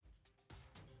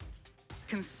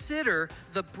consider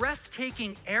the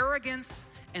breathtaking arrogance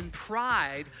and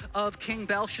pride of King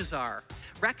Belshazzar,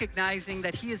 recognizing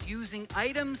that he is using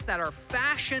items that are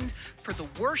fashioned for the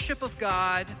worship of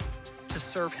God to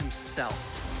serve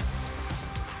himself.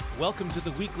 Welcome to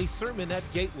the weekly sermon at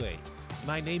Gateway.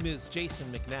 My name is Jason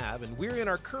McNabb, and we're in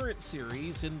our current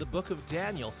series in the book of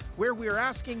Daniel, where we're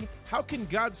asking, how can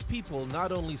God's people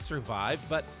not only survive,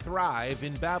 but thrive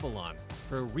in Babylon?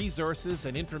 For resources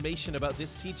and information about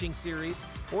this teaching series,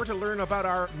 or to learn about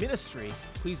our ministry,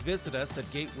 please visit us at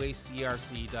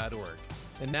gatewaycrc.org.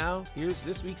 And now, here's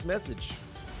this week's message.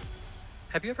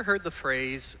 Have you ever heard the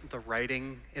phrase, the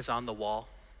writing is on the wall?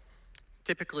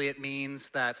 Typically, it means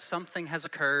that something has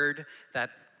occurred that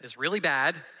is really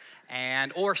bad,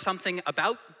 or something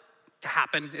about to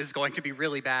happen is going to be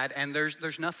really bad, and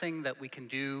there's nothing that we can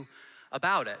do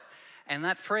about it. And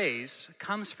that phrase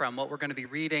comes from what we're going to be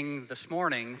reading this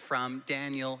morning from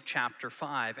Daniel chapter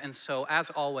 5. And so, as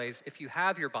always, if you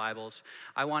have your Bibles,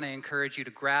 I want to encourage you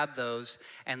to grab those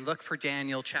and look for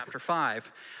Daniel chapter 5.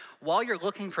 While you're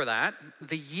looking for that,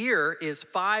 the year is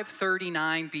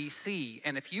 539 BC.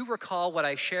 And if you recall what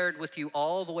I shared with you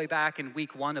all the way back in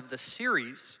week 1 of the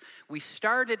series, we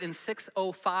started in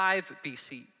 605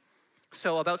 BC.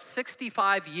 So about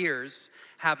 65 years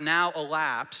have now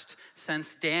elapsed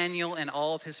since Daniel and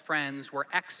all of his friends were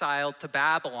exiled to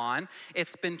Babylon.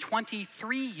 It's been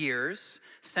 23 years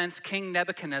since King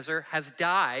Nebuchadnezzar has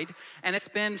died, and it's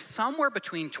been somewhere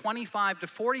between 25 to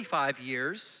 45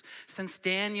 years since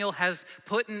Daniel has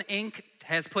put ink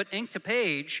to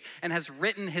page and has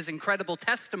written his incredible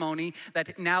testimony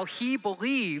that now he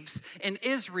believes in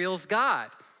Israel's God.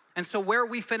 And so where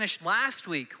we finished last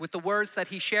week with the words that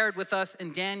he shared with us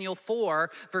in Daniel 4,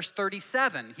 verse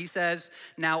 37, he says,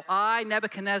 "Now I,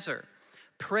 Nebuchadnezzar,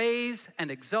 praise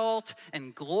and exalt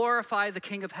and glorify the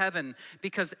King of heaven,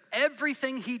 because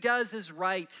everything he does is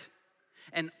right,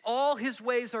 and all his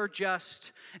ways are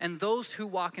just, and those who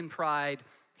walk in pride,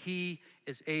 he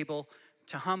is able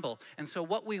to humble." And so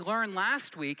what we learned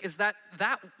last week is that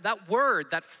word,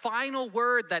 that final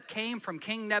word that came from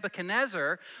King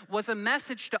Nebuchadnezzar, was a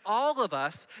message to all of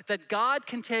us that God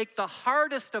can take the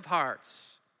hardest of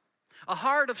hearts, a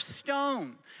heart of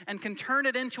stone, and can turn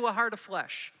it into a heart of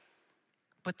flesh.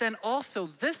 But then also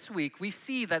this week, we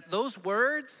see that those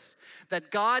words,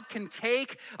 that God can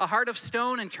take a heart of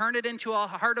stone and turn it into a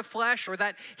heart of flesh, or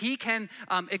that he can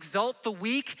exalt the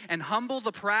weak and humble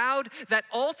the proud, that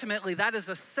ultimately that is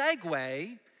a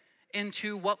segue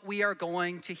into what we are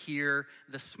going to hear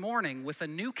this morning with a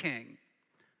new king,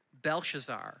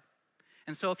 Belshazzar.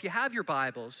 And so if you have your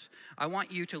Bibles, I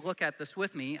want you to look at this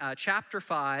with me, chapter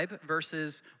 5,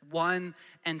 verses 1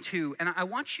 and 2. And I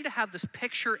want you to have this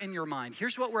picture in your mind.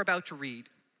 Here's what we're about to read.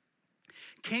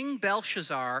 King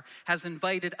Belshazzar has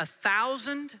invited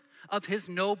 1,000 of his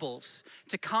nobles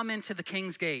to come into the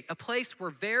king's gate, a place where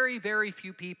very, very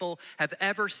few people have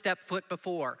ever stepped foot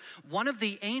before. One of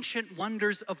the ancient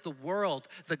wonders of the world,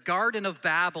 the Garden of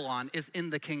Babylon, is in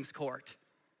the king's court.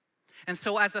 And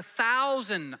so as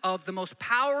 1,000 of the most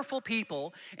powerful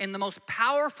people in the most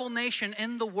powerful nation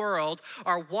in the world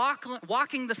are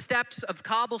walking the steps of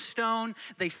cobblestone,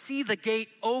 they see the gate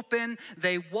open,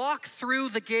 they walk through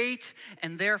the gate,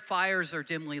 and their fires are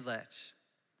dimly lit.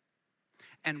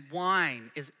 And wine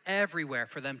is everywhere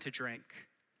for them to drink.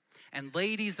 And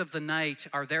ladies of the night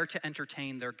are there to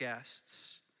entertain their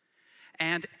guests.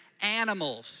 And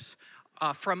animals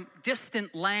from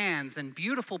distant lands and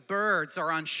beautiful birds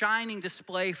are on shining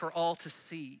display for all to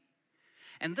see.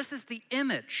 And this is the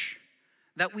image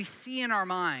that we see in our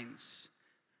minds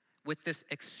with this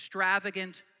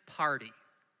extravagant party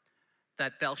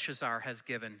that Belshazzar has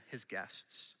given his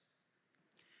guests.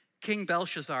 King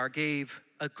Belshazzar gave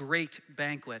a great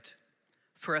banquet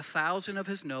for 1,000 of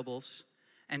his nobles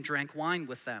and drank wine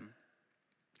with them.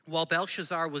 While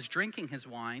Belshazzar was drinking his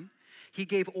wine, he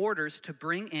gave orders to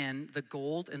bring in the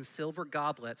gold and silver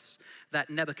goblets that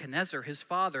Nebuchadnezzar, his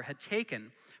father, had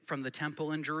taken from the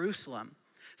temple in Jerusalem,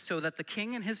 so that the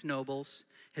king and his nobles,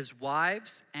 his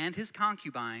wives, and his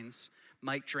concubines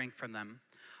might drink from them.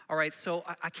 All right, so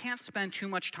I can't spend too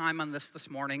much time on this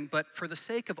morning, but for the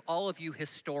sake of all of you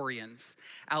historians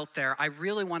out there, I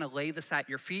really want to lay this at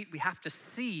your feet. We have to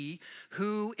see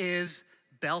who is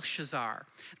Belshazzar.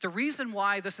 The reason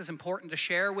why this is important to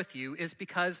share with you is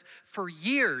because for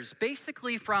years,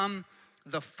 basically from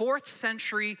the 4th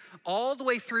century all the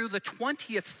way through the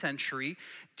 20th century,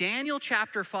 Daniel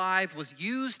chapter 5 was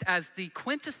used as the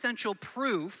quintessential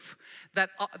proof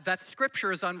that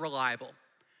Scripture is unreliable,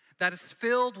 that it's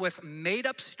filled with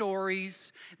made-up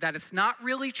stories, that it's not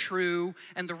really true.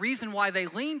 And the reason why they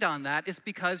leaned on that is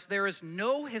because there is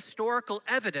no historical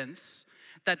evidence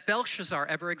that Belshazzar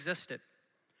ever existed.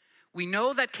 We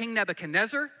know that King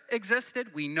Nebuchadnezzar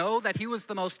existed. We know that he was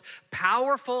the most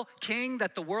powerful king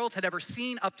that the world had ever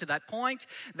seen up to that point,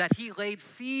 that he laid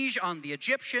siege on the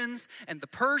Egyptians and the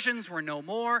Persians were no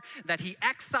more, that he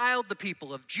exiled the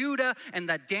people of Judah, and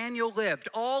that Daniel lived.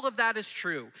 All of that is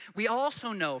true. We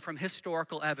also know from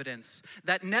historical evidence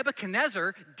that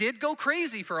Nebuchadnezzar did go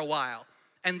crazy for a while,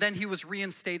 and then he was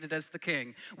reinstated as the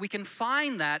king. We can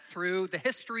find that through the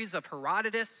histories of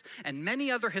Herodotus and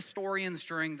many other historians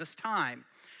during this time.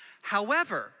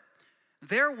 However,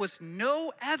 there was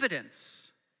no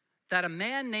evidence that a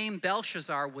man named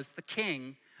Belshazzar was the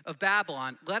king of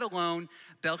Babylon, let alone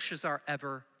Belshazzar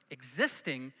ever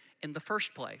existing in the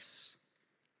first place.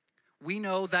 We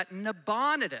know that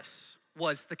Nabonidus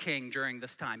was the king during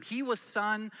this time. He was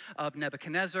son of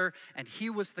Nebuchadnezzar, and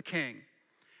he was the king.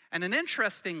 And then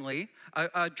interestingly,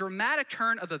 a dramatic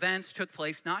turn of events took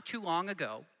place not too long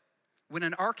ago when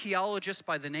an archaeologist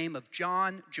by the name of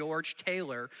John George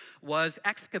Taylor was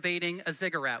excavating a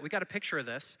ziggurat. We got a picture of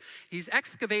this. He's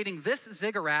excavating this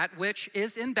ziggurat, which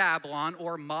is in Babylon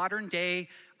or modern-day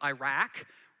Iraq,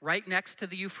 right next to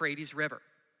the Euphrates River.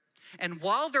 And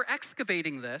while they're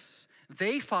excavating this,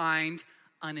 they find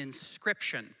an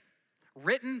inscription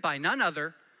written by none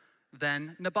other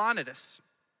than Nabonidus.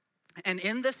 And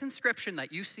in this inscription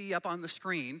that you see up on the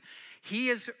screen, he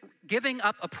is giving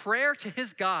up a prayer to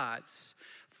his gods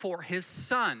for his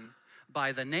son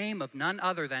by the name of none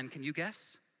other than, can you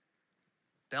guess?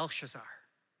 Belshazzar.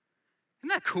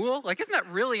 Isn't that cool? Isn't that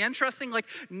really interesting?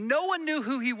 No one knew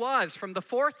who he was from the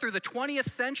 4th through the 20th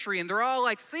century, and they're all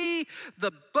like, see,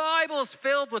 the Bible is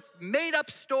filled with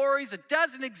made-up stories. It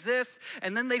doesn't exist.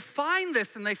 And then they find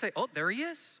this, and they say, oh, there he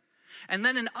is. And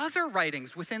then in other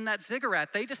writings within that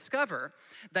ziggurat, they discover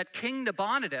that King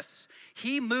Nabonidus,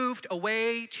 he moved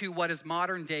away to what is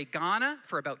modern-day Ghana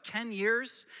for about 10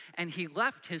 years, and he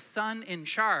left his son in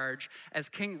charge as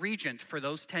king regent for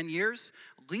those 10 years,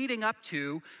 leading up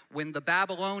to when the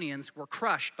Babylonians were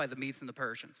crushed by the Medes and the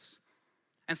Persians.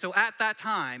 And so at that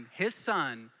time, his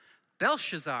son,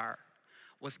 Belshazzar,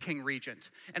 was king regent.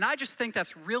 And I just think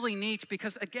that's really neat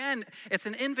because, again, it's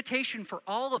an invitation for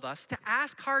all of us to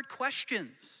ask hard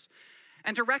questions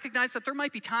and to recognize that there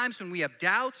might be times when we have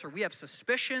doubts or we have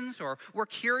suspicions or we're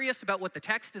curious about what the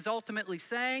text is ultimately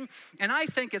saying. And I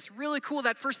think it's really cool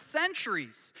that for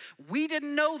centuries we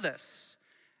didn't know this,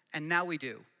 and now we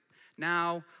do.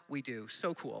 Now we do.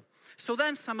 So cool. So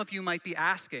then some of you might be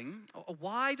asking,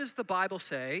 why does the Bible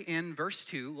say in verse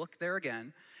 2, look there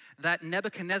again, that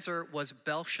Nebuchadnezzar was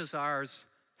Belshazzar's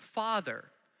father?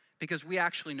 Because we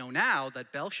actually know now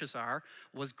that Belshazzar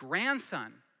was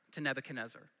grandson to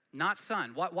Nebuchadnezzar, not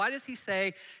son. Why does he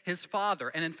say his father?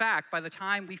 And in fact, by the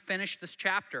time we finish this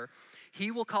chapter, he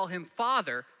will call him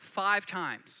father 5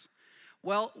 times.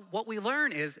 Well, what we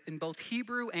learn is in both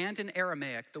Hebrew and in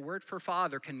Aramaic, the word for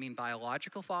father can mean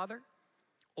biological father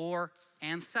or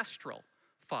ancestral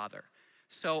father.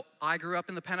 So I grew up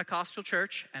in the Pentecostal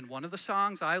church, and one of the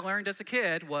songs I learned as a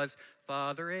kid was,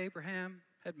 Father Abraham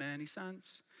had many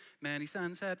sons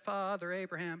had Father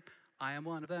Abraham. I am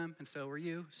one of them, and so are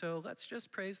you. So let's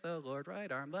just praise the Lord. Right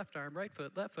arm, left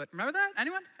foot, left foot. Remember that?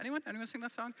 Anyone sing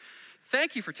that song?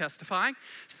 Thank you for testifying.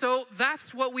 So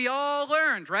that's what we all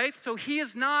learned, right? So he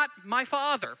is not my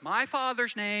father. My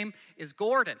father's name is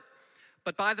Gordon.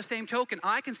 But by the same token,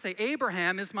 I can say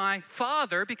Abraham is my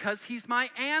father because he's my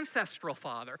ancestral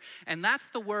father. And that's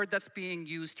the word that's being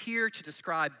used here to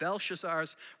describe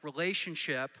Belshazzar's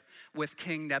relationship with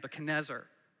King Nebuchadnezzar.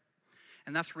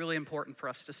 And that's really important for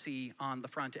us to see on the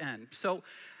front end. So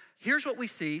here's what we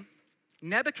see.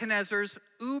 Nebuchadnezzar's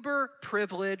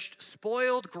uber-privileged,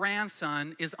 spoiled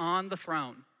grandson is on the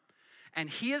throne. And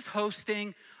he is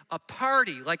hosting a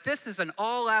party. This is an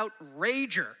all-out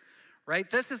rager. Right?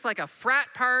 This is like a frat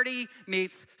party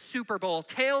meets Super Bowl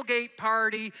tailgate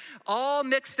party, all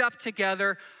mixed up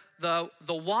together. The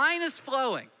wine is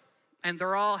flowing, and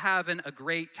they're all having a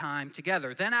great time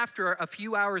together. Then after a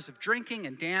few hours of drinking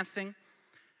and dancing,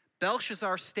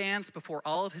 Belshazzar stands before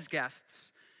all of his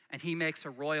guests, and he makes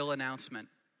a royal announcement.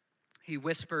 He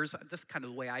whispers, this is kind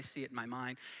of the way I see it in my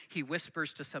mind, he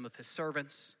whispers to some of his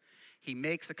servants. He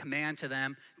makes a command to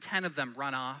them. 10 of them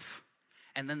run off.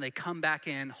 And then they come back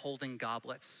in holding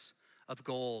goblets of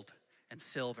gold and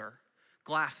silver,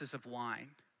 glasses of wine.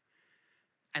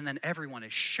 And then everyone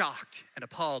is shocked and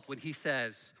appalled when he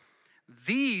says,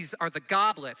 these are the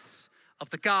goblets of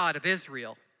the God of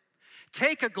Israel.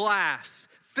 Take a glass,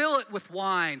 fill it with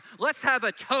wine. Let's have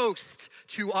a toast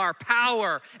to our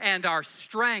power and our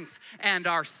strength and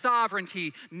our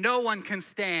sovereignty. No one can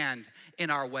stand in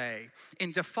our way.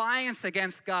 In defiance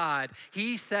against God,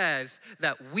 he says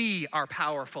that we are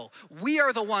powerful. We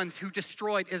are the ones who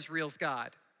destroyed Israel's God.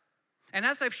 And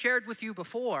as I've shared with you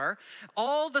before,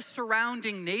 all the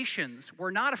surrounding nations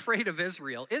were not afraid of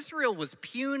Israel. Israel was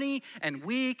puny and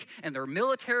weak, and their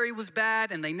military was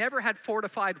bad, and they never had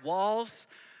fortified walls,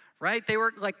 right? They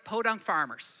were like podunk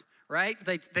farmers, right?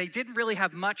 They didn't really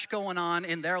have much going on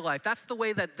in their life. That's the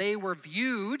way that they were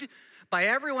viewed by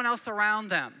everyone else around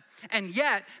them. And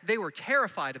yet, they were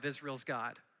terrified of Israel's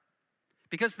God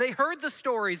because they heard the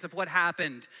stories of what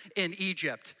happened in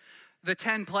Egypt, the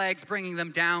 10 plagues bringing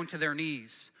them down to their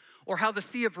knees, or how the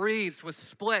Sea of Reeds was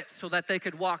split so that they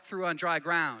could walk through on dry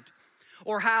ground,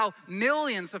 or how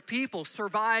millions of people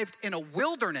survived in a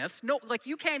wilderness. No, like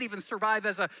you can't even survive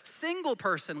as a single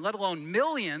person, let alone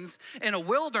millions in a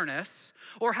wilderness,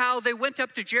 or how they went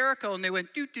up to Jericho and they went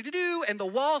do, and the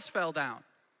walls fell down.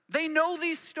 They know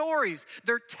these stories.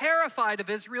 They're terrified of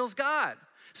Israel's God.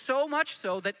 So much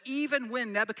so that even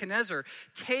when Nebuchadnezzar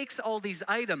takes all these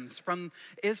items from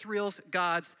Israel's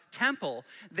God's temple,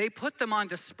 they put them on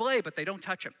display, but they don't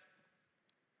touch them.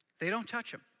 They don't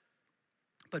touch them.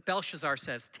 But Belshazzar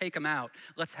says, take them out.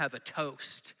 Let's have a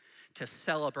toast to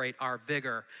celebrate our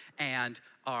vigor and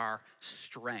our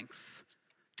strength,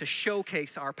 to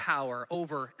showcase our power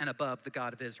over and above the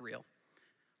God of Israel.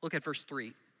 Look at verse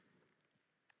 3.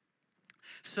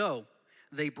 So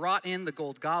they brought in the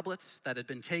gold goblets that had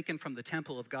been taken from the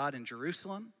temple of God in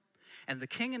Jerusalem, and the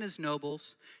king and his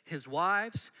nobles, his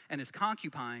wives, and his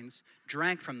concubines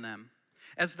drank from them.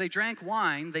 As they drank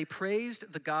wine, they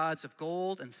praised the gods of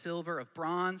gold and silver, of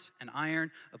bronze and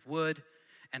iron, of wood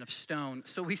and of stone.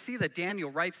 So we see that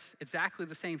Daniel writes exactly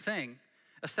the same thing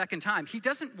a second time. He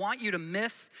doesn't want you to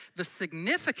miss the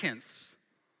significance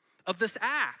of this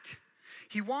act.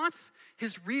 He wants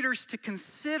his readers to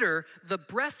consider the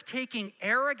breathtaking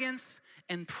arrogance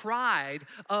and pride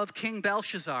of King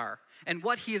Belshazzar and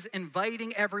what he is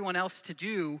inviting everyone else to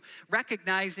do,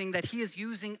 recognizing that he is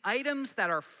using items that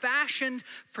are fashioned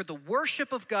for the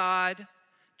worship of God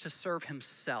to serve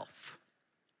himself.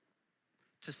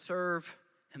 To serve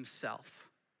himself.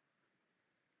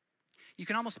 You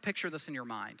can almost picture this in your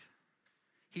mind.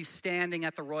 He's standing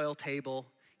at the royal table.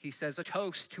 He says, a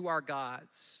toast to our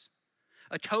gods.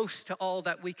 A toast to all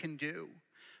that we can do.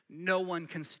 No one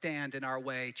can stand in our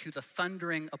way, to the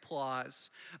thundering applause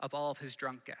of all of his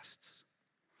drunk guests.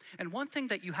 And one thing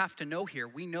that you have to know here,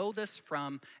 we know this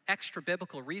from extra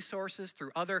biblical resources,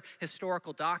 through other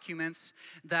historical documents,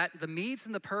 that the Medes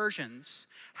and the Persians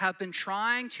have been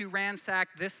trying to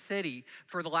ransack this city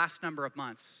for the last number of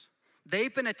months.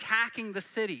 They've been attacking the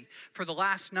city for the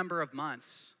last number of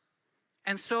months.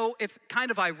 And so it's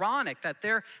kind of ironic that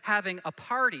they're having a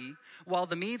party while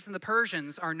the Medes and the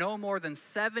Persians are no more than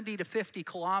 70 to 50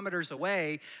 kilometers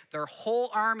away. Their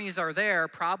whole armies are there,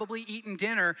 probably eating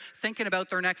dinner, thinking about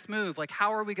their next move. Like,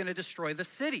 how are we going to destroy the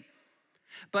city?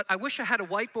 But I wish I had a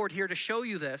whiteboard here to show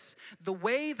you this. The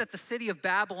way that the city of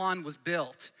Babylon was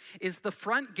built is the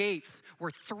front gates were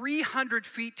 300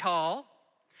 feet tall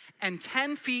and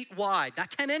 10 feet wide. Not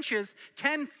 10 inches,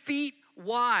 10 feet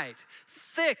wide,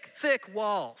 thick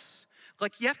walls.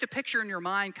 Like you have to picture in your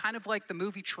mind kind of like the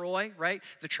movie Troy, right?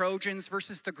 The Trojans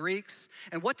versus the Greeks.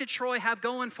 And what did Troy have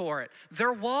going for it?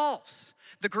 Their walls.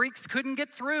 The Greeks couldn't get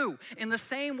through. In the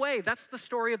same way, that's the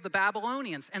story of the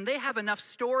Babylonians. And they have enough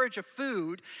storage of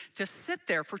food to sit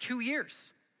there for 2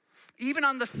 years. Even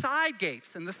on the side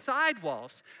gates and the side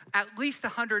walls, at least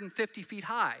 150 feet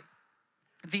high.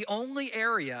 The only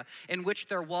area in which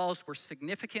their walls were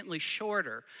significantly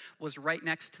shorter was right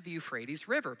next to the Euphrates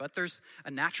River. But there's a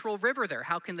natural river there.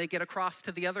 How can they get across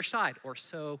to the other side? Or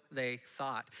so they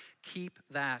thought. Keep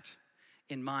that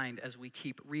in mind as we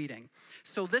keep reading.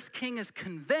 So this king is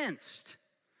convinced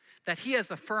that he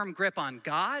has a firm grip on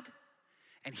God,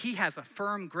 and he has a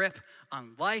firm grip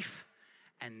on life,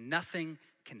 and nothing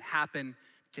can happen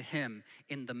to him.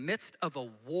 In the midst of a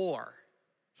war,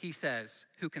 he says,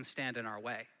 who can stand in our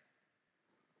way?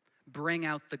 Bring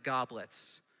out the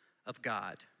goblets of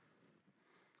God.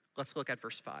 Let's look at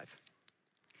verse 5.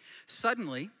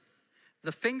 Suddenly,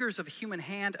 the fingers of a human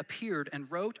hand appeared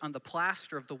and wrote on the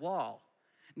plaster of the wall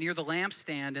near the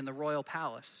lampstand in the royal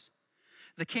palace.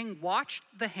 The king watched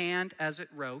the hand as it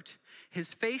wrote.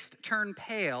 His face turned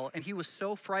pale, and he was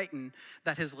so frightened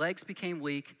that his legs became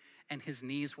weak and his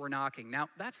knees were knocking. Now,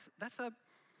 that's a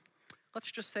let's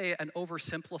just say an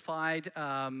oversimplified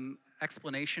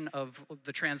explanation of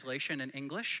the translation in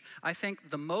English. I think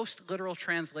the most literal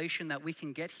translation that we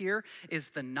can get here is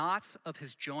the knots of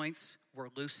his joints were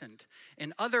loosened.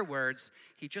 In other words,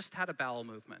 he just had a bowel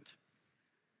movement.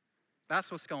 That's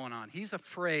what's going on. He's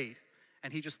afraid,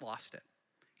 and he just lost it.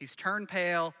 He's turned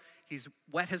pale. He's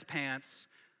wet his pants.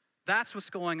 That's what's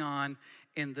going on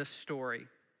in this story.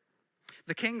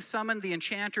 The king summoned the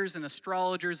enchanters and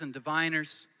astrologers and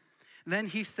diviners. Then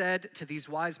he said to these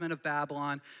wise men of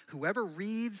Babylon, whoever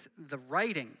reads the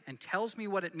writing and tells me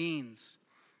what it means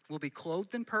will be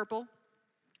clothed in purple,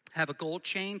 have a gold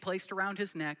chain placed around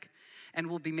his neck, and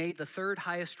will be made the third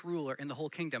highest ruler in the whole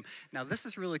kingdom. Now, this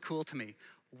is really cool to me.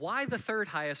 Why the third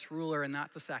highest ruler and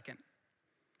not the second?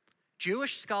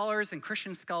 Jewish scholars and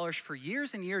Christian scholars for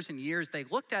years and years and years, they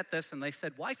looked at this and they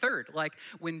said, why third? Like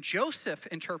when Joseph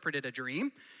interpreted a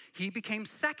dream, he became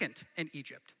second in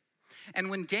Egypt.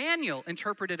 And when Daniel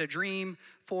interpreted a dream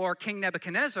for King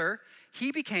Nebuchadnezzar,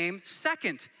 he became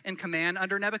second in command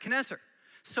under Nebuchadnezzar.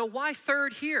 So why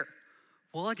third here?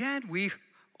 Well, again, we've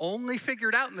only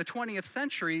figured out in the 20th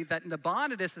century that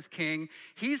Nabonidus is king,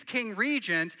 he's king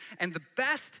regent, and the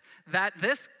best that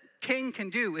this king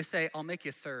can do is say, I'll make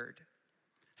you third.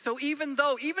 So even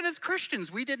as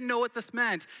Christians, we didn't know what this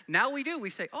meant, now we do. We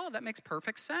say, oh, that makes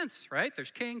perfect sense, right? There's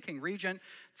king, king regent,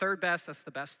 third best, that's the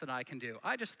best that I can do.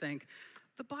 I just think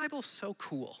the Bible's so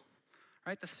cool,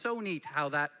 right? That's so neat how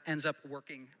that ends up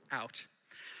working out.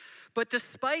 But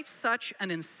despite such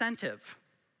an incentive,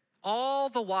 all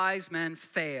the wise men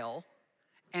fail,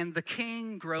 and the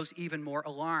king grows even more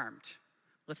alarmed.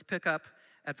 Let's pick up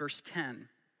at verse 10.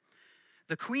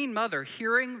 The queen mother,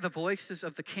 hearing the voices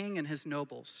of the king and his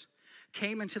nobles,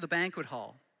 came into the banquet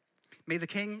hall. May the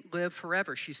king live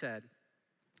forever, she said.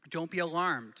 Don't be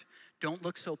alarmed. Don't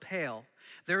look so pale.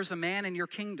 There is a man in your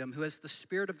kingdom who has the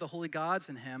spirit of the holy gods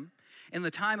in him. In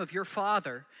the time of your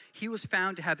father, he was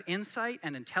found to have insight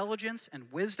and intelligence and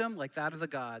wisdom like that of the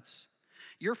gods.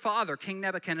 Your father, King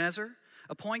Nebuchadnezzar,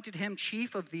 appointed him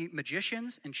chief of the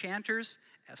magicians, enchanters,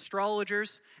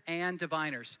 astrologers, and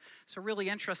diviners. So really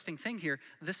interesting thing here.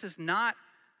 This is not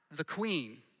the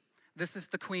queen. This is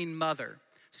the queen mother.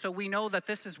 So we know that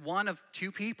this is one of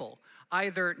two people,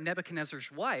 either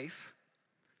Nebuchadnezzar's wife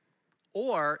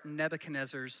or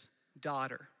Nebuchadnezzar's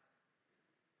daughter.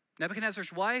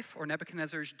 Nebuchadnezzar's wife or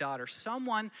Nebuchadnezzar's daughter,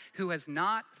 someone who has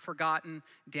not forgotten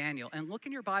Daniel. And look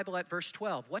in your Bible at verse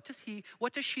 12. What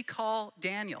does she call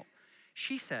Daniel?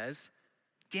 She says,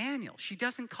 Daniel. She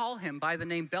doesn't call him by the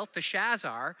name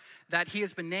Belteshazzar that he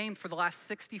has been named for the last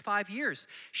 65 years.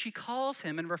 She calls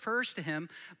him and refers to him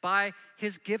by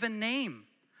his given name,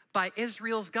 by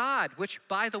Israel's God, which,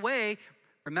 by the way,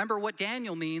 remember what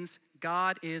Daniel means,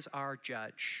 God is our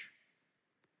judge.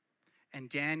 And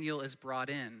Daniel is brought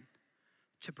in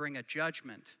to bring a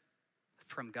judgment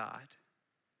from God.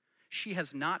 She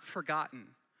has not forgotten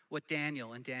what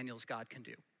Daniel and Daniel's God can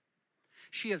do.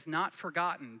 She has not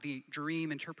forgotten the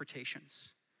dream interpretations.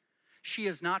 She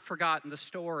has not forgotten the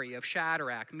story of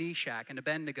Shadrach, Meshach, and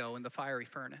Abednego in the fiery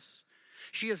furnace.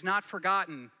 She has not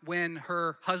forgotten when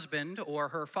her husband or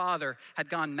her father had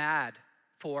gone mad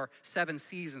for 7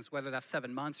 seasons, whether that's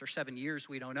 7 months or 7 years,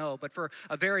 we don't know, but for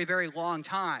a very, very long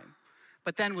time,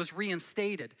 but then was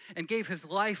reinstated and gave his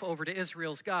life over to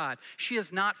Israel's God. She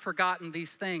has not forgotten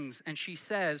these things, and she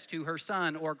says to her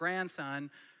son or grandson,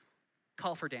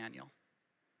 call for Daniel,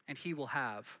 and he will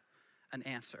have an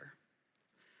answer.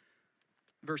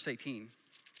 Verse 18.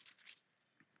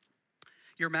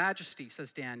 Your Majesty,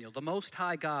 says Daniel, the Most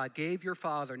High God gave your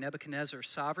father Nebuchadnezzar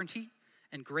sovereignty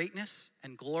and greatness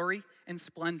and glory and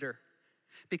splendor.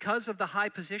 Because of the high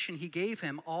position he gave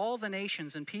him, all the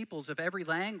nations and peoples of every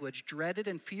language dreaded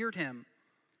and feared him.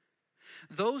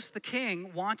 Those the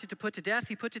king wanted to put to death,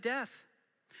 he put to death.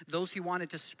 Those he wanted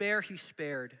to spare, he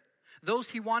spared. Those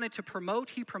he wanted to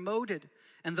promote, he promoted.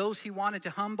 And those he wanted to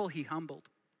humble, he humbled.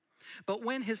 But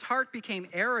when his heart became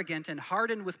arrogant and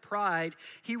hardened with pride,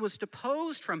 he was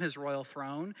deposed from his royal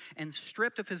throne and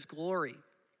stripped of his glory.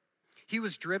 He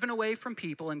was driven away from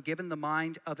people and given the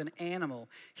mind of an animal.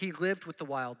 He lived with the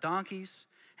wild donkeys,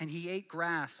 and he ate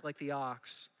grass like the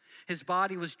ox. His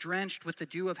body was drenched with the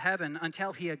dew of heaven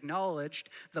until he acknowledged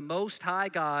the Most High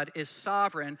God is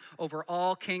sovereign over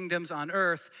all kingdoms on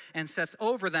earth and sets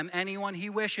over them anyone he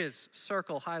wishes.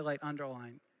 Circle, highlight,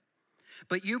 underline.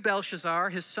 But you, Belshazzar,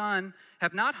 his son,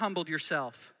 have not humbled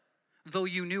yourself, though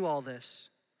you knew all this.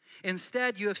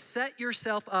 Instead, you have set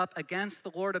yourself up against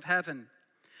the Lord of heaven.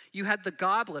 You had the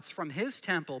goblets from his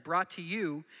temple brought to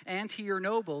you and to your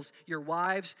nobles. Your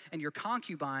wives and your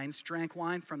concubines drank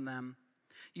wine from them.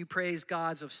 You praise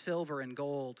gods of silver and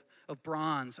gold, of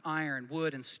bronze, iron,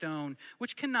 wood, and stone,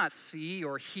 which cannot see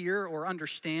or hear or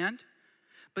understand.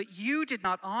 But you did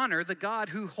not honor the God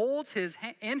who holds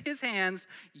in his hands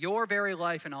your very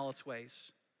life in all its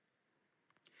ways.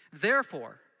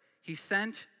 Therefore, he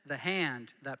sent the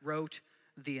hand that wrote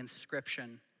the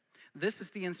inscription. This is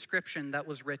the inscription that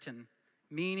was written.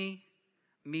 Mene,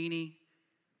 mene,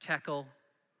 tekel,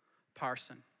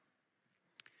 parsin.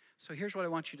 So here's what I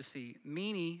want you to see.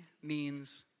 Mene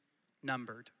means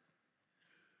numbered.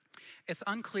 It's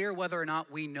unclear whether or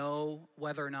not we know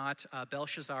whether or not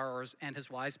Belshazzar and his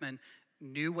wise men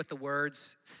knew what the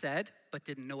words said but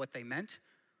didn't know what they meant,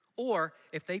 or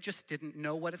if they just didn't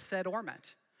know what it said or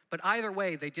meant. But either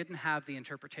way, they didn't have the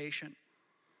interpretation.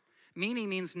 Mene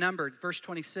means numbered. Verse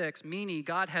 26, Mene,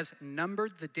 God has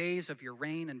numbered the days of your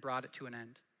reign and brought it to an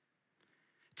end.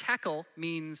 Tekel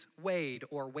means weighed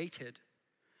or weighted.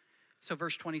 So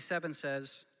verse 27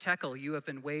 says, Tekel, you have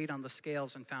been weighed on the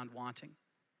scales and found wanting.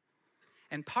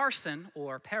 And parsin,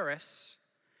 or paris,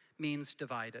 means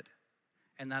divided.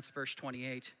 And that's verse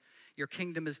 28. Your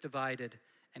kingdom is divided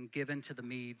and given to the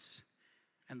Medes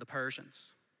and the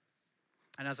Persians.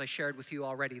 And as I shared with you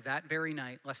already, that very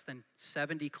night, less than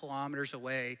 70 kilometers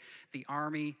away, the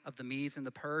army of the Medes and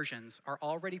the Persians are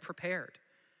already prepared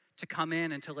to come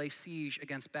in and to lay siege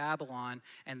against Babylon.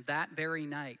 And that very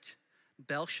night,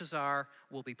 Belshazzar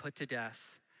will be put to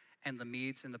death, and the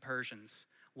Medes and the Persians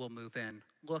will move in.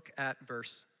 Look at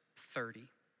verse 30.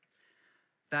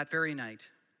 That very night,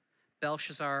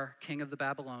 Belshazzar, king of the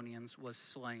Babylonians, was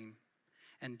slain,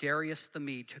 and Darius the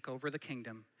Mede took over the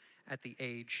kingdom at the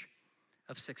age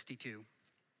of 62.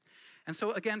 And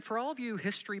so again, for all of you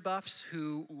history buffs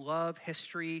who love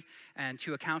history and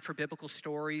to account for biblical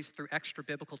stories through extra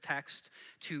biblical text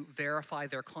to verify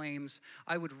their claims,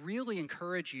 I would really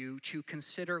encourage you to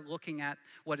consider looking at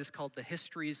what is called the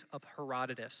Histories of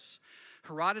Herodotus.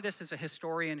 Herodotus is a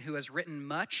historian who has written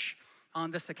much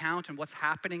on this account and what's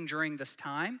happening during this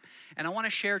time. And I want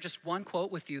to share just one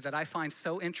quote with you that I find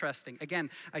so interesting. Again,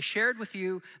 I shared with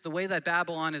you the way that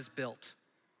Babylon is built,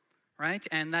 right?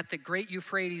 And that the great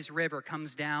Euphrates River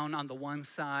comes down on the one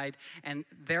side, and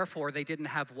therefore they didn't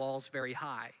have walls very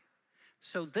high.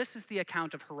 So this is the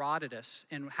account of Herodotus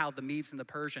and how the Medes and the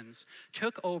Persians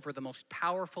took over the most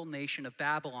powerful nation of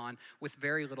Babylon with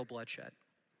very little bloodshed.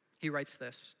 He writes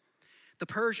this: the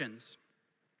Persians,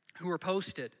 who were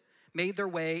posted, made their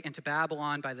way into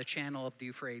Babylon by the channel of the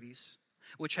Euphrates,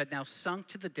 which had now sunk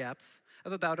to the depth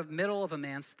of about the middle of a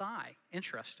man's thigh.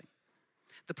 Interesting.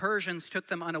 The Persians took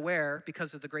them unaware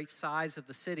because of the great size of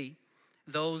the city.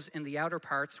 Those in the outer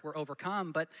parts were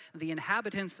overcome, but the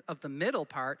inhabitants of the middle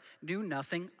part knew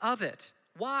nothing of it.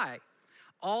 Why?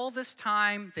 All this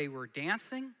time they were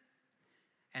dancing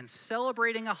and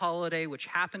celebrating a holiday which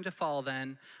happened to fall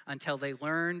then, until they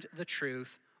learned the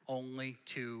truth only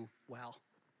too well.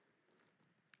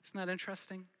 Isn't that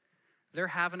interesting? They're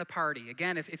having a party.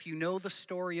 Again, if you know the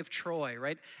story of Troy,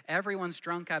 right? Everyone's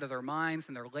drunk out of their minds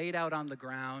and they're laid out on the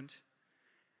ground.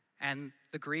 And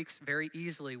the Greeks very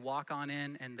easily walk on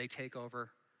in and they take over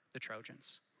the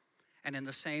Trojans. And in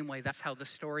the same way, that's how the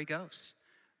story goes.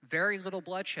 Very little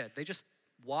bloodshed. They just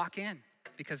walk in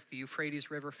because the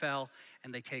Euphrates River fell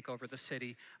and they take over the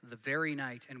city the very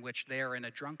night in which they are in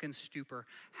a drunken stupor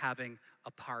having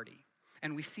a party.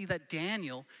 And we see that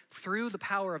Daniel, through the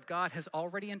power of God, has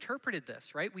already interpreted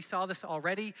this, right? We saw this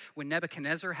already when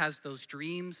Nebuchadnezzar has those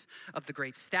dreams of the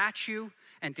great statue,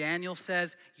 and Daniel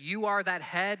says, you are that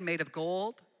head made of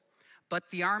gold,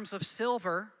 but the arms of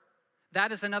silver,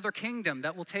 that is another kingdom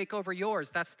that will take over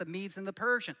yours. That's the Medes and the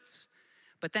Persians.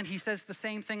 But then he says the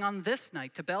same thing on this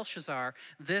night to Belshazzar.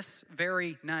 This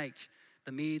very night,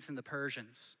 the Medes and the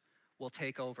Persians will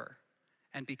take over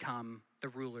and become the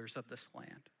rulers of this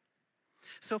land.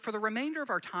 So for the remainder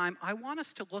of our time, I want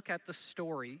us to look at the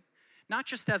story, not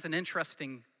just as an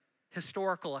interesting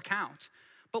historical account,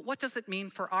 but what does it mean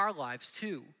for our lives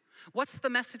too? What's the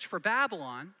message for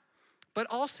Babylon? But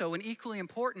also, and equally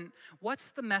important, what's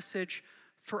the message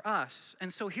for us?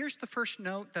 And so here's the first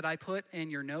note that I put in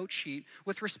your note sheet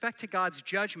with respect to God's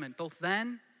judgment, both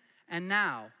then and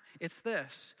now. It's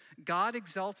this: God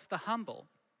exalts the humble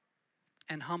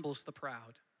and humbles the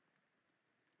proud.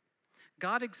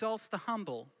 God exalts the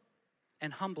humble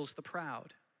and humbles the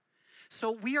proud. So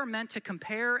we are meant to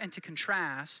compare and to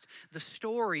contrast the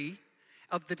story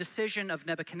of the decision of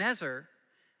Nebuchadnezzar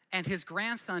and his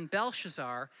grandson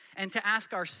Belshazzar, and to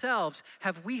ask ourselves,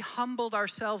 have we humbled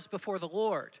ourselves before the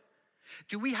Lord?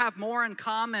 Do we have more in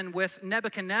common with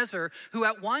Nebuchadnezzar, who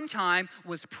at one time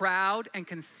was proud and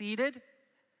conceited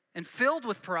and filled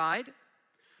with pride,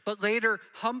 but later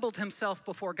humbled himself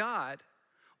before God?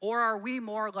 Or are we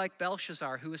more like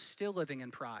Belshazzar, who is still living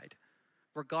in pride,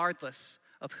 regardless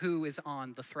of who is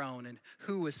on the throne and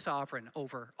who is sovereign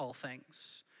over all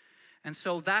things? And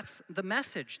so that's the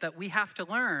message that we have to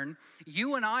learn.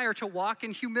 You and I are to walk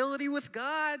in humility with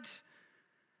God.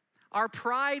 Our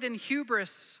pride and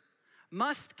hubris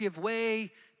must give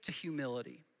way to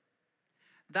humility.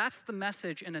 That's the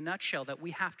message in a nutshell that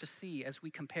we have to see as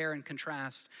we compare and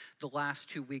contrast the last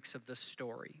 2 weeks of this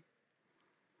story.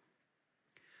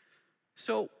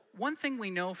 So one thing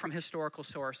we know from historical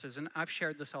sources, and I've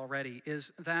shared this already,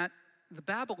 is that the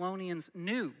Babylonians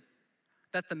knew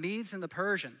that the Medes and the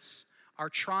Persians are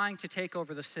trying to take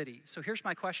over the city. So here's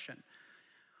my question.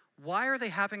 Why are they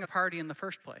having a party in the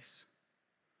first place?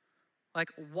 Like,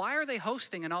 why are they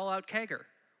hosting an all-out kegger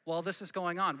while this is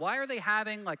going on? Why are they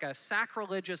having like a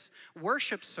sacrilegious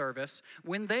worship service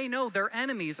when they know their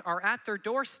enemies are at their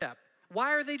doorstep?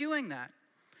 Why are they doing that?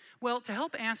 Well, to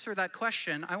help answer that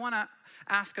question, I want to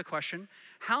ask a question.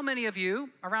 How many of you,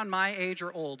 around my age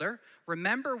or older,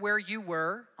 remember where you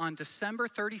were on December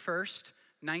 31st,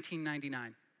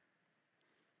 1999?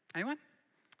 Anyone?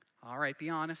 All right, be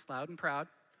honest, loud and proud.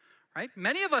 Right?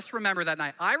 Many of us remember that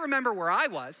night. I remember where I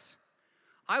was.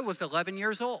 I was 11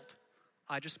 years old.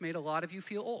 I just made a lot of you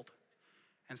feel old.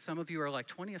 And some of you are like,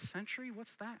 20th century?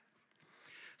 What's that?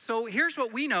 So here's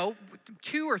what we know.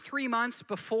 2 or 3 months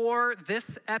before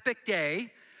this epic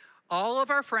day, all of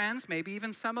our friends, maybe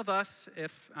even some of us,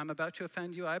 if I'm about to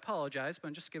offend you, I apologize, but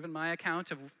I'm just giving my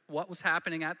account of what was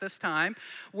happening at this time,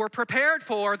 were prepared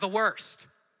for the worst.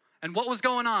 And what was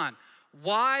going on?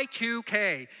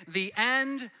 Y2K, the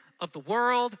end of the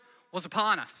world was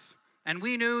upon us. And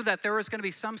we knew that there was going to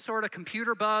be some sort of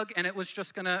computer bug and it was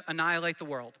just going to annihilate the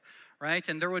world, right?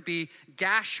 And there would be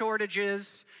gas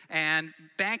shortages and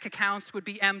bank accounts would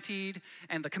be emptied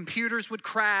and the computers would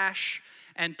crash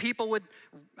and people would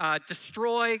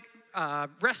destroy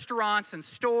restaurants and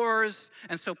stores.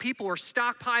 And so people were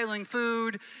stockpiling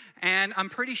food. And I'm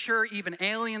pretty sure even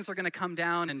aliens are going to come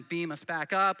down and beam us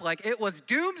back up. Like, it was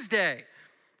doomsday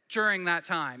during that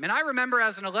time. And I remember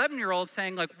as an 11-year-old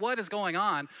saying, like, what is going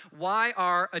on? Why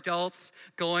are adults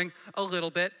going a little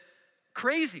bit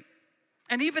crazy?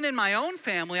 And even in my own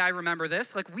family, I remember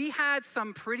this, like, we had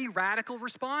some pretty radical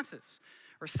responses.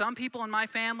 Or some people in my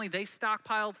family, they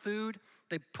stockpiled food.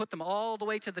 They put them all the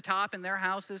way to the top in their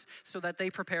houses so that they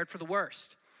prepared for the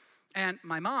worst. And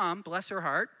my mom, bless her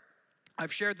heart,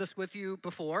 I've shared this with you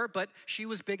before, but she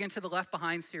was big into the Left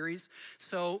Behind series.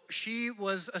 So she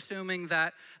was assuming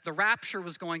that the rapture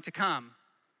was going to come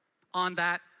on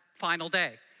that final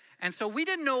day. And so we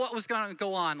didn't know what was going to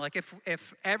go on, like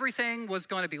if everything was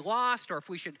going to be lost or if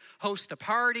we should host a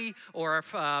party or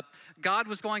if God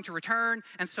was going to return.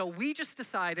 And so we just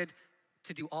decided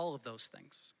to do all of those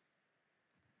things.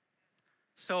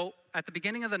 So at the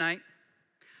beginning of the night,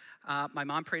 my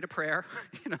mom prayed a prayer,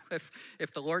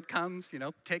 if the Lord comes,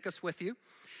 take us with you.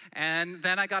 And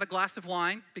then I got a glass of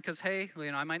wine because, hey,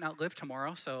 I might not live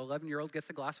tomorrow, so 11-year-old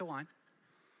gets a glass of wine.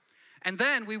 And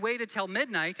then we waited till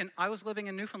midnight, and I was living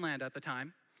in Newfoundland at the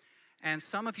time. And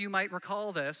some of you might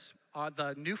recall this,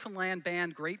 the Newfoundland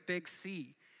band Great Big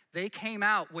Sea. They came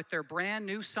out with their brand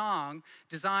new song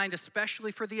designed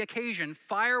especially for the occasion.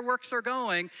 Fireworks are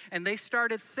going, and they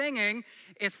started singing,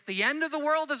 "It's the end of the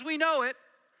world as we know it,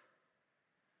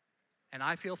 and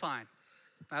I feel fine."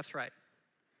 That's right.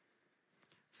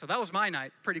 So that was my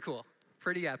night. Pretty cool.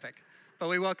 Pretty epic. But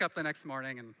we woke up the next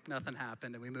morning and nothing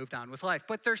happened and we moved on with life.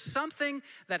 But there's something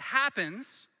that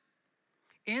happens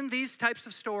in these types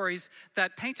of stories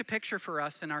that paint a picture for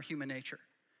us in our human nature.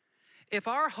 If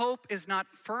our hope is not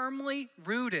firmly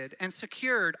rooted and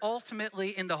secured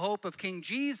ultimately in the hope of King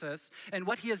Jesus and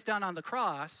what he has done on the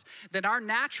cross, then our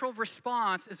natural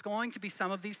response is going to be some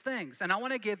of these things. And I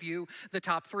want to give you the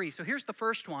top 3. So here's the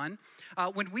first one.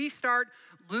 When we start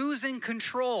losing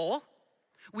control,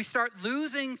 we start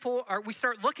looking for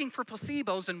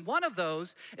placebos, and one of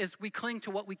those is we cling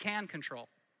to what we can control.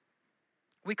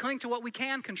 We cling to what we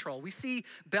can control. We see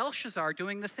Belshazzar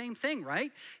doing the same thing,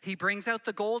 right? He brings out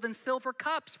the gold and silver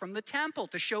cups from the temple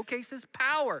to showcase his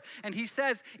power. And he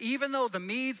says, even though the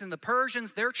Medes and the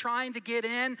Persians, they're trying to get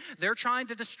in, they're trying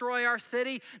to destroy our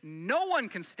city, no one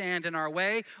can stand in our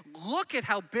way. Look at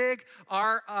how big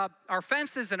our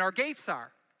fences and our gates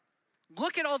are.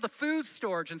 Look at all the food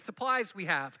storage and supplies we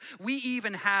have. We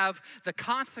even have the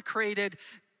consecrated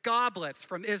goblets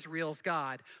from Israel's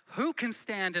God. Who can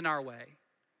stand in our way?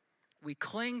 We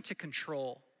cling to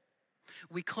control.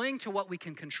 We cling to what we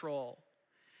can control.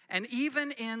 And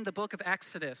even in the book of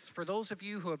Exodus, for those of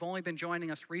you who have only been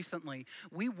joining us recently,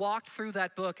 we walked through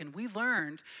that book and we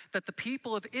learned that the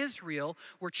people of Israel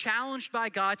were challenged by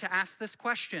God to ask this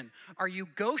question: are you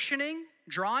Goshening,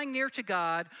 drawing near to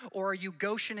God, or are you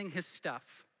Goshening his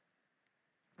stuff?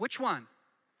 Which one?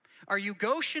 Are you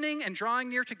Goshening and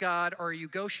drawing near to God, or are you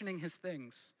Goshening his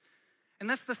things? And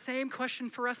that's the same question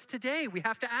for us today. We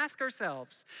have to ask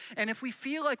ourselves. And if we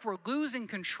feel like we're losing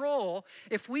control,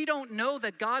 if we don't know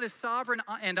that God is sovereign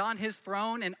and on his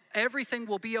throne and everything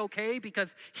will be okay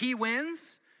because he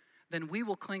wins, then we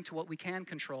will cling to what we can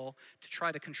control to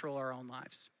try to control our own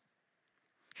lives.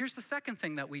 Here's the second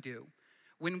thing that we do.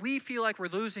 When we feel like we're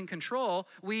losing control,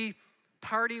 we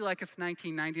party like it's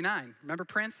 1999. Remember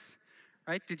Prince?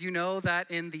 Right? Did you know that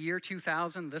in the year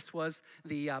 2000, this was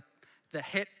the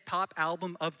hit pop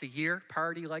album of the year,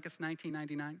 Party Like It's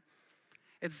 1999?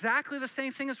 Exactly the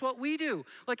same thing as what we do.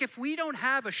 Like if we don't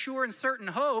have a sure and certain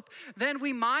hope, then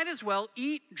we might as well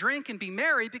eat, drink, and be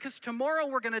merry because tomorrow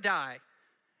we're going to die.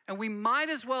 And we might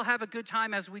as well have a good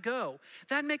time as we go.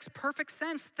 That makes perfect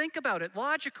sense. Think about it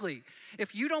logically.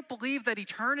 If you don't believe that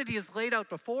eternity is laid out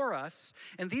before us,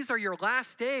 and these are your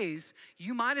last days,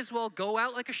 you might as well go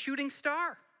out like a shooting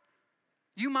star.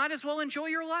 You might as well enjoy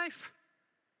your life.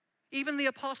 Even the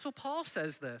Apostle Paul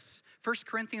says this, 1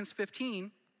 Corinthians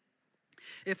 15,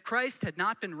 if Christ had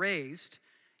not been raised,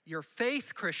 your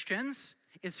faith, Christians,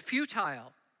 is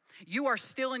futile. You are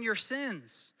still in your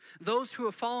sins. Those who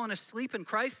have fallen asleep in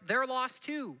Christ, they're lost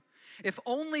too. If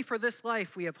only for this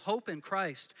life we have hope in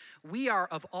Christ, we are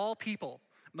of all people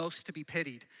most to be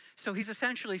pitied. So he's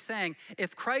essentially saying,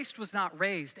 if Christ was not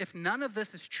raised, if none of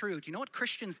this is true, do you know what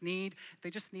Christians need? They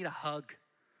just need a hug.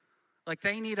 Like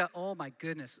they need oh my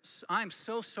goodness, I'm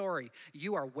so sorry.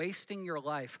 You are wasting your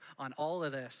life on all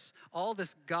of this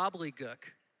gobbledygook.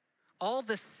 All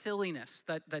this silliness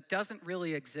that doesn't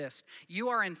really exist. You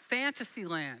are in fantasy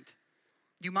land.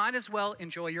 You might as well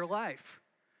enjoy your life.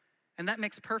 And that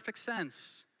makes perfect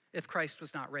sense if Christ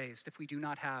was not raised, if we do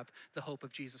not have the hope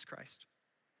of Jesus Christ.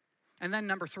 And then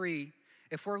number 3,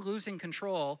 if we're losing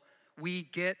control, we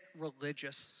get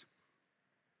religious.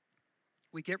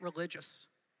 We get religious.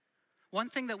 One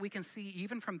thing that we can see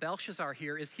even from Belshazzar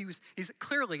here is he's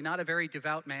clearly not a very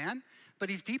devout man, but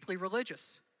he's deeply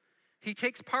religious. He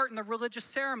takes part in the religious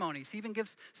ceremonies. He even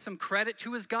gives some credit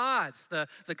to his gods,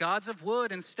 the gods of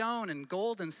wood and stone and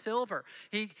gold and silver.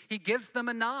 He gives them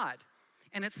a nod.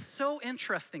 And it's so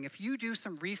interesting. If you do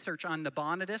some research on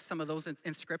Nabonidus, some of those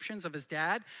inscriptions of his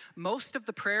dad, most of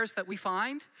the prayers that we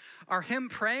find are him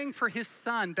praying for his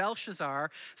son,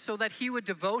 Belshazzar, so that he would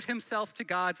devote himself to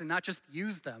gods and not just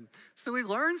use them. So we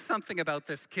learn something about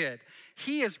this kid.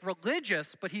 He is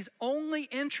religious, but he's only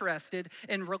interested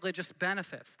in religious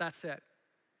benefits. That's it.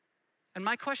 And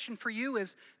my question for you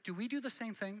is, do we do the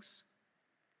same things?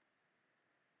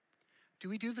 Do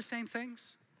we do the same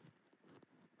things?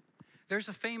 There's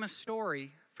a famous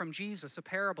story from Jesus, a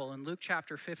parable in Luke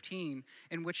chapter 15,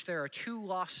 in which there are 2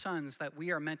 lost sons that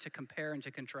we are meant to compare and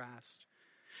to contrast.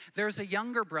 There's a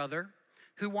younger brother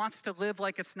who wants to live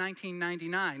like it's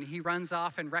 1999. He runs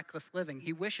off in reckless living.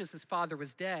 He wishes his father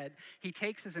was dead. He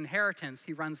takes his inheritance.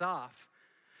 He runs off.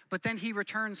 But then he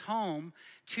returns home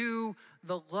to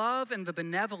the love and the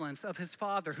benevolence of his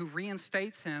father, who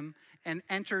reinstates him and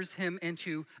enters him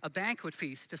into a banquet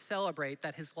feast to celebrate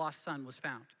that his lost son was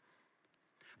found.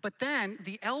 But then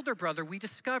the elder brother, we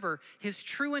discover his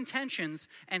true intentions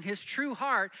and his true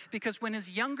heart, because when his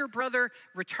younger brother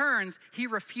returns, he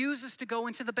refuses to go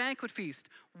into the banquet feast.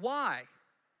 Why?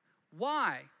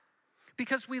 Why?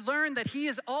 Because we learn that he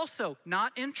is also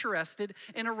not interested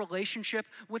in a relationship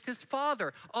with his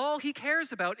father. All he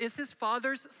cares about is his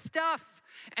father's stuff.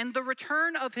 And the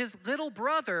return of his little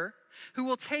brother, who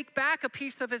will take back a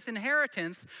piece of his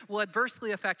inheritance, will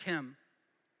adversely affect him.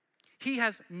 He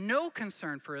has no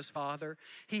concern for his father.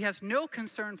 He has no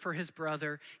concern for his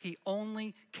brother. He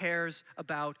only cares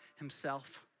about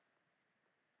himself.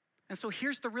 And so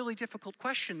here's the really difficult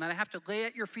question that I have to lay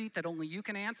at your feet that only you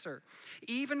can answer.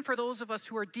 Even for those of us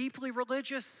who are deeply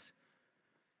religious,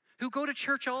 who go to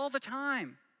church all the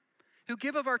time, who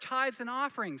give of our tithes and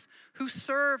offerings, who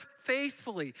serve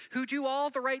faithfully, who do all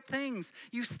the right things,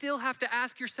 you still have to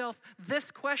ask yourself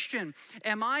this question: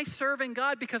 am I serving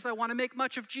God because I want to make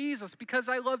much of Jesus, because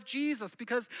I love Jesus,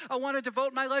 because I want to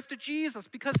devote my life to Jesus,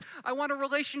 because I want a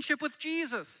relationship with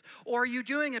Jesus? Or are you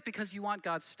doing it because you want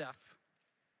God's stuff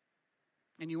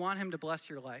and you want him to bless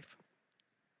your life?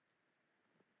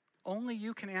 Only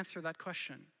you can answer that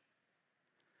question.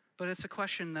 But it's a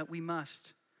question that we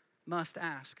must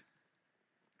ask.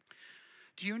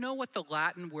 Do you know what the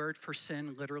Latin word for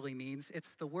sin literally means?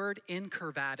 It's the word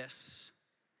incurvatus,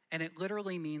 and it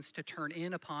literally means to turn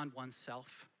in upon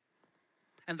oneself.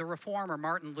 And the reformer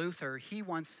Martin Luther, he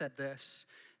once said this: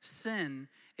 sin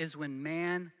is when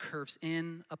man curves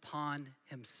in upon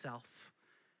himself.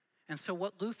 And so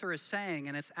what Luther is saying,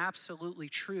 and it's absolutely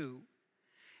true,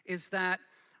 is that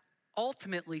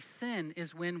Ultimately, sin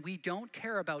is when we don't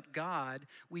care about God,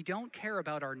 we don't care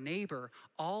about our neighbor.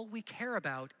 All we care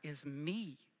about is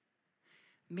me.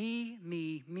 Me,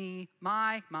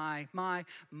 my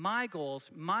goals,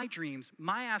 my dreams,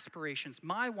 my aspirations,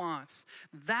 my wants.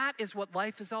 That is what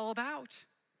life is all about.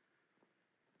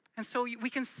 And so we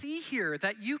can see here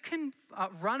that you can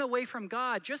run away from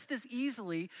God just as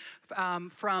easily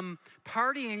from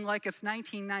partying like it's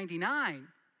 1999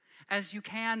 as you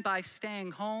can by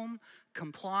staying home,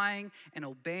 complying, and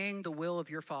obeying the will of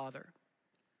your Father.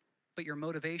 But your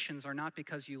motivations are not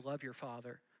because you love your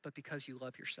Father, but because you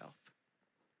love yourself.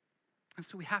 And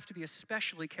so we have to be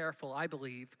especially careful, I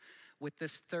believe, with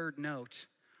this third note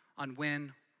on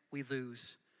when we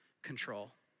lose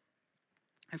control.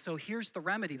 And so here's the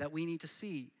remedy that we need to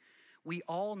see. We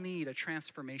all need a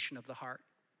transformation of the heart.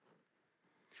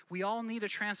 We all need a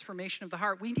transformation of the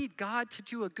heart. We need God to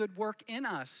do a good work in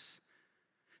us.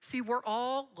 See, we're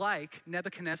all like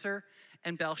Nebuchadnezzar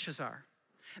and Belshazzar.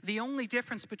 The only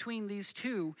difference between these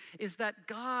two is that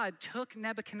God took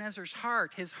Nebuchadnezzar's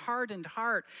heart, his hardened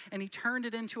heart, and he turned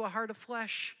it into a heart of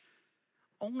flesh.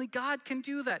 Only God can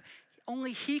do that.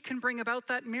 Only he can bring about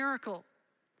that miracle.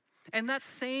 And that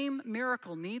same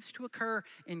miracle needs to occur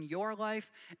in your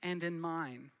life and in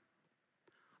mine.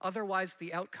 Otherwise,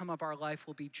 the outcome of our life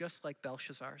will be just like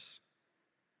Belshazzar's.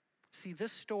 See,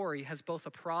 this story has both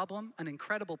a problem, an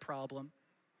incredible problem,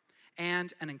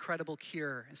 and an incredible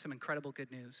cure and some incredible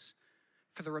good news.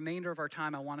 For the remainder of our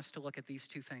time, I want us to look at these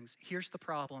two things. Here's the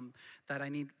problem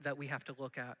that we have to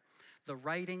look at. The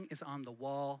writing is on the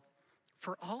wall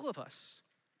for all of us.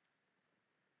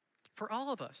 For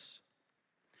all of us.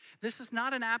 This is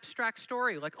not an abstract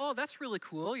story like, oh, that's really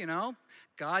cool, you know.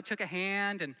 God took a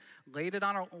hand and laid it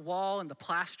on a wall and the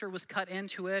plaster was cut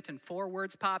into it and 4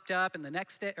 words popped up and the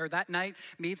next day or that night,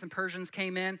 Medes and Persians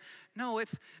came in. No,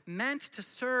 it's meant to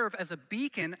serve as a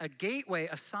beacon, a gateway,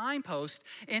 a signpost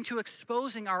into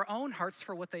exposing our own hearts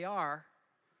for what they are.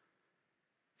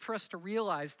 For us to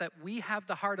realize that we have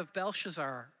the heart of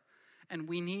Belshazzar and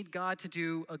we need God to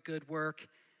do a good work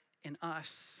in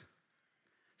us.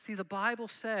 See, the Bible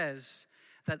says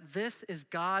that this is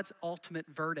God's ultimate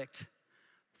verdict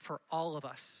for all of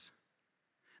us.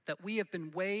 That we have been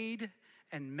weighed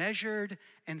and measured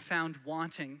and found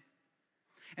wanting.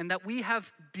 And that we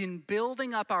have been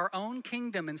building up our own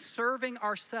kingdom and serving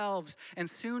ourselves, and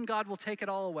soon God will take it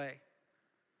all away.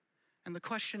 And the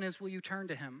question is, will you turn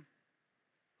to him?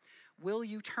 Will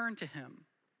you turn to him?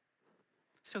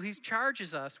 So he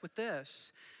charges us with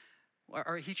this,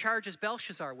 or he charges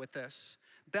Belshazzar with this.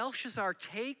 Belshazzar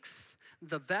takes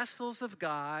the vessels of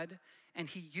God and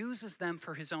he uses them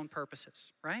for his own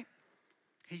purposes, right?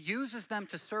 He uses them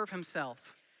to serve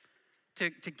himself, to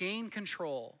gain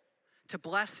control, to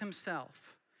bless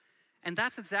himself. And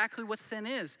that's exactly what sin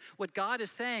is. What God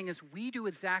is saying is we do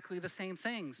exactly the same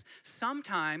things.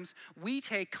 Sometimes we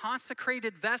take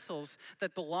consecrated vessels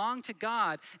that belong to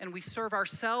God and we serve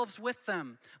ourselves with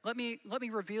them. Let me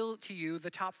reveal to you the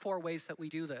top 4 ways that we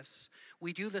do this.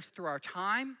 We do this through our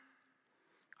time,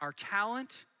 our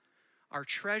talent, our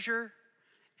treasure,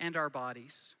 and our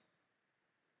bodies.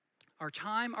 Our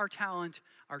time, our talent,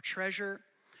 our treasure,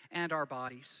 and our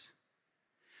bodies.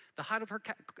 The Heidelberg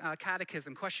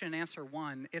Catechism, question and answer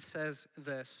 1, it says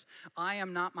this: I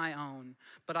am not my own,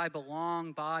 but I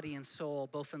belong body and soul,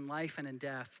 both in life and in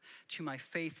death, to my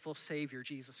faithful Savior,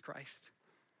 Jesus Christ.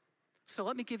 So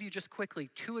let me give you just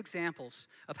quickly 2 examples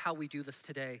of how we do this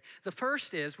today. The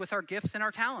first is with our gifts and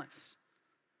our talents.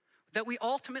 That we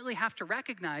ultimately have to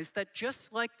recognize that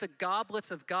just like the goblets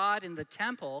of God in the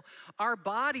temple, our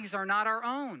bodies are not our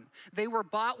own. They were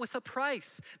bought with a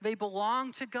price. They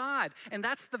belong to God. And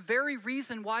that's the very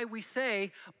reason why we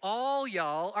say all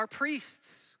y'all are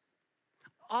priests.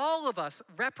 All of us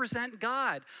represent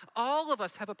God. All of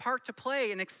us have a part to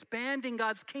play in expanding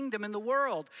God's kingdom in the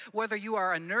world. Whether you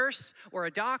are a nurse or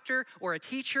a doctor or a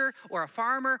teacher or a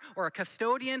farmer or a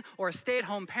custodian or a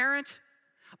stay-at-home parent,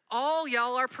 all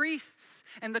y'all are priests.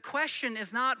 And the question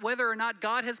is not whether or not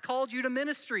God has called you to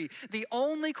ministry. The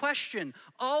only question,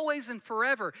 always and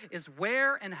forever, is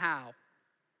where and how.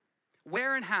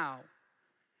 Where and how.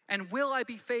 And will I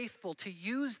be faithful to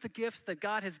use the gifts that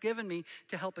God has given me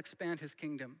to help expand his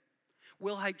kingdom?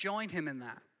 Will I join him in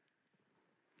that?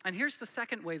 And here's the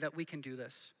second way that we can do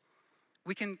this.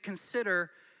 We can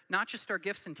consider not just our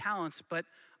gifts and talents, but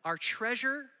our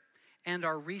treasure and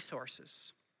our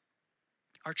resources.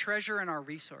 Our treasure and our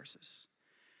resources.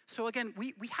 So again,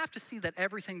 we have to see that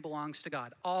everything belongs to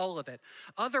God, all of it.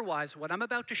 Otherwise, what I'm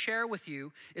about to share with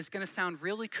you is going to sound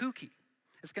really kooky.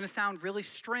 It's going to sound really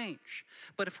strange.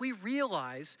 But if we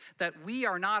realize that we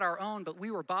are not our own, but we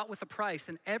were bought with a price,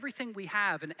 and everything we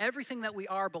have and everything that we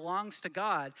are belongs to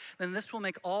God, then this will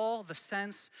make all the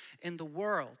sense in the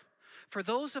world. For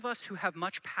those of us who have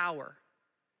much power,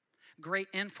 great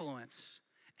influence,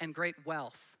 and great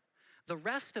wealth, the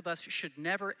rest of us should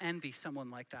never envy someone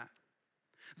like that.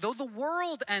 Though the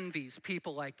world envies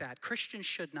people like that, Christians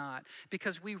should not,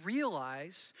 because we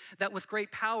realize that with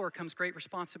great power comes great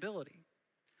responsibility.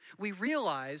 We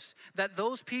realize that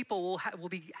those people will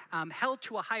be held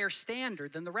to a higher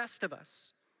standard than the rest of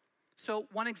us. So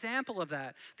one example of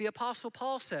that, the Apostle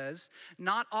Paul says,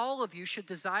 not all of you should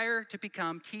desire to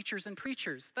become teachers and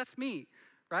preachers. That's me,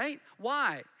 right?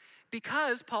 Why?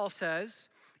 Because, Paul says,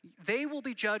 they will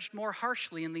be judged more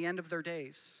harshly in the end of their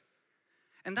days.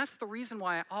 And that's the reason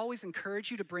why I always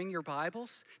encourage you to bring your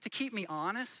Bibles, to keep me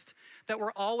honest, that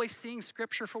we're always seeing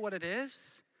Scripture for what it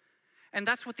is. And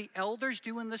that's what the elders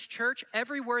do in this church.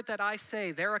 Every word that I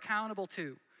say, they're accountable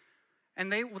to.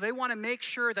 And they want to make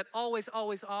sure that always,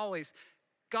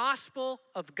 gospel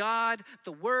of God,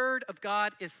 the word of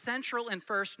God is central and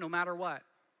first no matter what.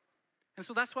 And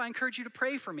so that's why I encourage you to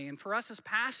pray for me and for us as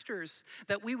pastors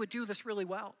that we would do this really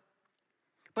well.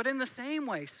 But in the same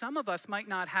way, some of us might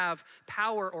not have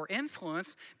power or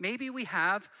influence. Maybe we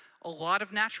have a lot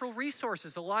of natural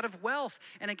resources, a lot of wealth.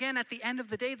 And again, at the end of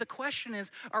the day, the question is,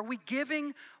 are we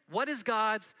giving what is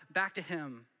God's back to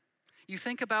him? You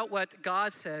think about what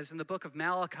God says in the book of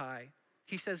Malachi.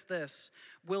 He says this,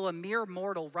 will a mere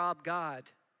mortal rob God?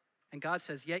 And God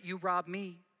says, yet you rob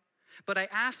me. But I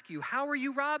ask you, how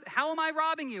am I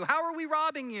robbing you? How are we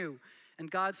robbing you?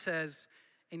 And God says,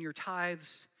 in your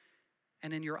tithes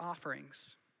and in your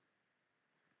offerings.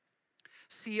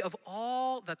 See, of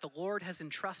all that the Lord has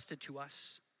entrusted to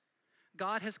us,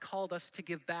 God has called us to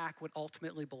give back what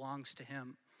ultimately belongs to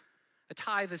him. A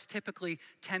tithe is typically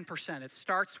 10%. It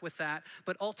starts with that,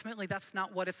 but ultimately that's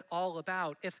not what it's all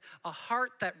about. It's a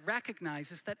heart that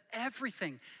recognizes that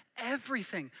everything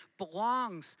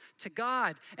belongs to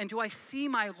God. And do I see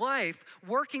my life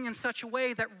working in such a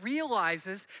way that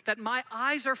realizes that my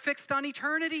eyes are fixed on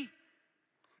eternity?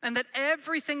 And that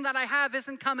everything that I have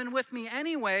isn't coming with me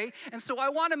anyway. And so I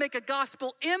want to make a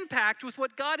gospel impact with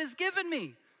what God has given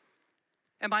me.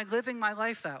 Am I living my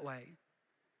life that way?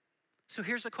 So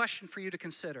here's a question for you to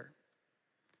consider.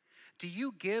 Do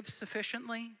you give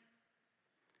sufficiently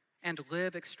and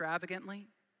live extravagantly?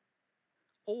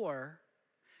 Or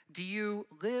do you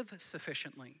live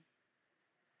sufficiently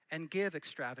and give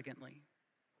extravagantly?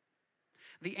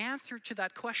 The answer to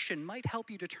that question might help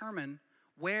you determine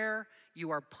where you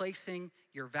are placing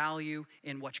your value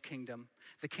in which kingdom,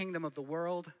 the kingdom of the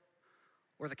world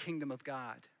or the kingdom of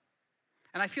God.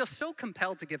 And I feel so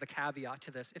compelled to give a caveat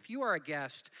to this. If you are a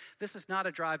guest, this is not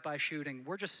a drive-by shooting.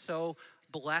 We're just so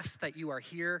blessed that you are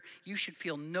here. You should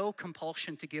feel no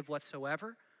compulsion to give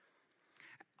whatsoever.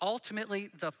 Ultimately,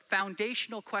 the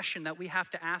foundational question that we have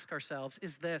to ask ourselves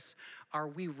is this: are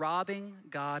we robbing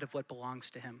God of what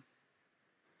belongs to him?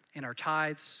 In our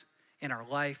tithes, in our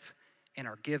life, in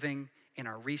our giving, in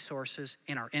our resources,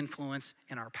 in our influence,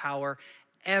 in our power,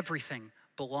 everything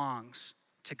belongs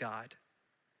to God.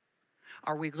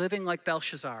 Are we living like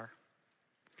Belshazzar,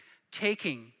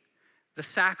 taking the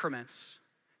sacraments,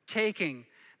 taking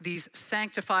these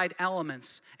sanctified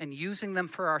elements and using them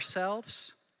for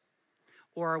ourselves,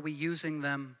 or are we using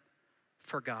them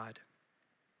for God?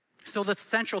 So the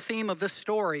central theme of this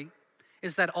story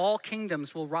is that all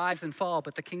kingdoms will rise and fall,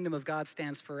 but the kingdom of God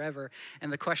stands forever.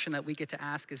 And the question that we get to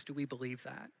ask is, do we believe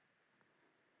that?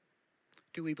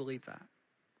 Do we believe that?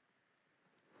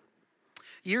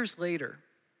 Years later,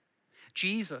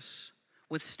 Jesus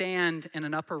would stand in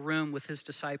an upper room with his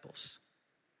disciples,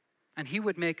 and he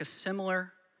would take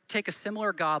a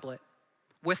similar goblet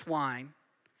with wine,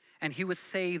 and he would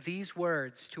say these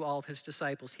words to all of his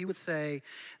disciples. He would say,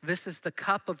 "This is the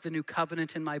cup of the new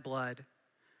covenant in my blood,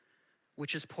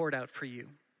 which is poured out for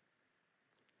you."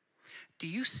 Do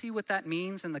you see what that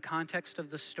means in the context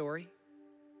of this story?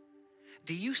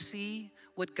 Do you see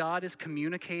what God is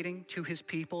communicating to his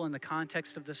people in the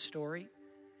context of this story?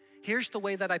 Here's the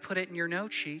way that I put it in your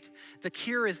note sheet. The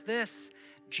cure is this: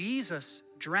 Jesus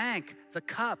drank the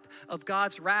cup of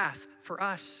God's wrath for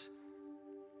us,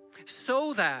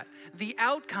 so that the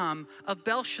outcome of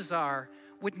Belshazzar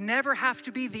would never have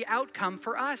to be the outcome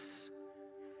for us.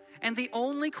 And the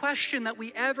only question that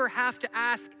we ever have to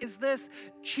ask is this: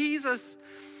 Jesus,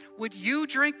 would you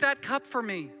drink that cup for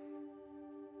me?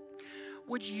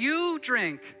 Would you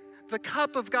drink the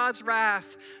cup of God's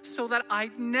wrath so that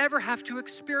I never have to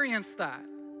experience that?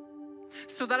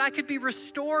 so that I could be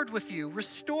restored with you,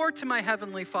 restored to my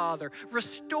Heavenly Father,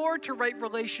 restored to right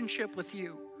relationship with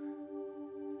you.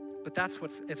 But that's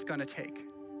what it's going to take.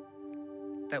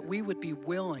 That we would be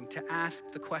willing to ask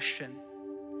the question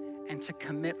and to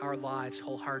commit our lives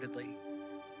wholeheartedly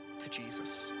to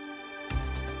Jesus.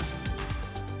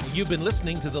 You've been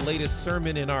listening to the latest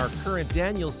sermon in our current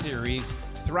Daniel series,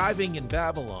 Thriving in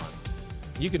Babylon.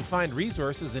 You can find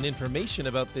resources and information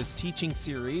about this teaching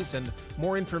series and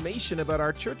more information about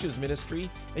our church's ministry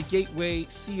at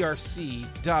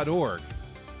gatewaycrc.org.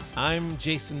 I'm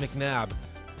Jason McNabb.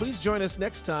 Please join us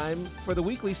next time for the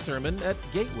weekly sermon at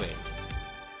Gateway.